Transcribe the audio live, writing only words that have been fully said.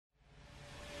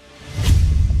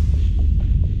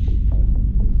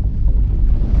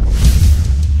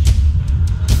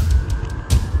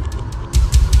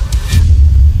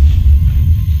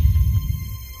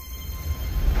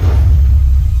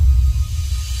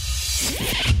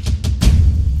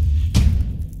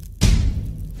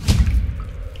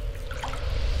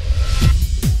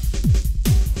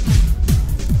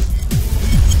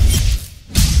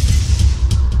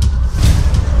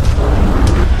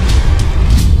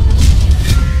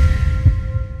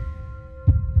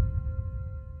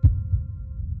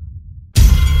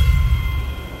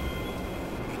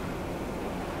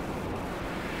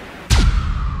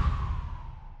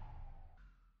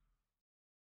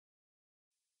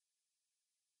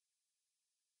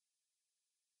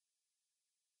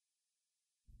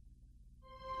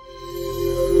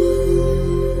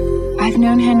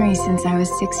known Henry since I was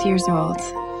 6 years old.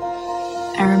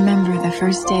 I remember the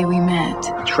first day we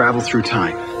met. Travel through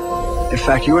time. In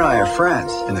fact, you and I are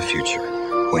friends in the future,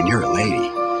 when you're a lady.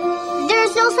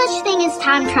 There's no such thing as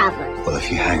time travelers. Well, if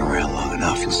you hang around long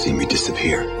enough, you'll see me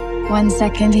disappear. 1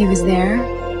 second he was there,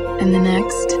 and the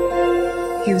next,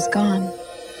 he was gone.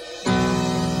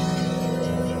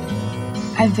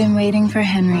 I've been waiting for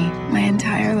Henry my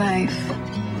entire life.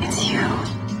 It's you.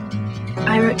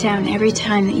 I wrote down every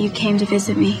time that you came to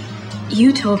visit me.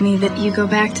 You told me that you go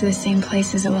back to the same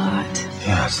places a lot.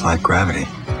 Yeah, it's like gravity.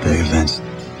 Big events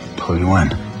pull you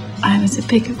in. I was a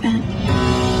big event.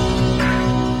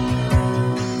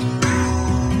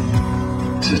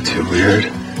 Is it too weird?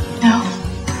 No,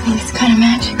 I mean, it's kind of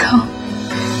magical.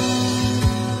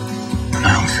 I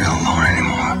don't feel alone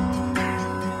anymore.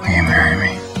 Will you marry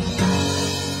me?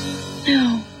 No.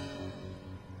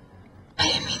 I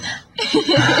didn't mean that.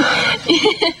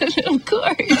 Of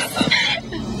course.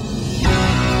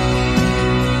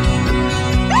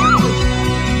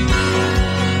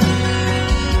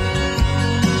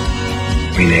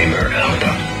 We name her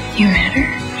Alba. You met her?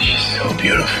 She's so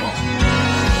beautiful.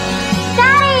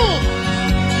 Daddy!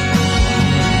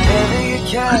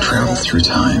 I travel through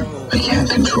time. I can't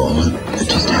control it. It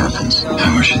just happens.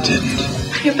 I wish it didn't.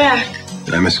 You're back.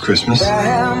 Did I miss Christmas?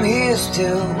 I'm here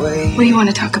still waiting. What do you want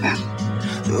to talk about?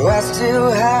 I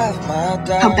still have my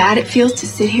doubt. How bad it feels to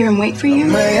sit here and wait for you?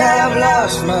 May have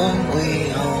lost my way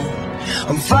home.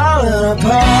 I'm falling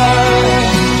apart.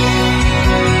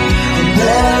 I'm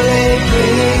barely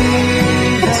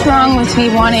breathing. What's wrong with me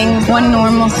wanting one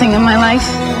normal thing in my life?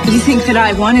 You think that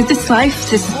I wanted this life?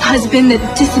 This husband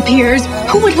that disappears?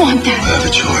 Who would want that? I have a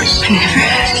choice. I never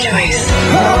had a choice.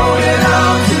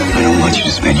 I don't want you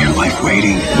to spend your life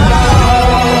waiting.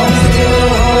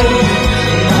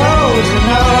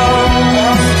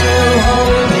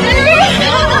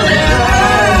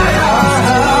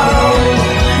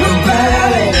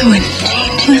 I wouldn't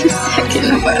change one second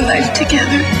of our life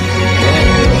together.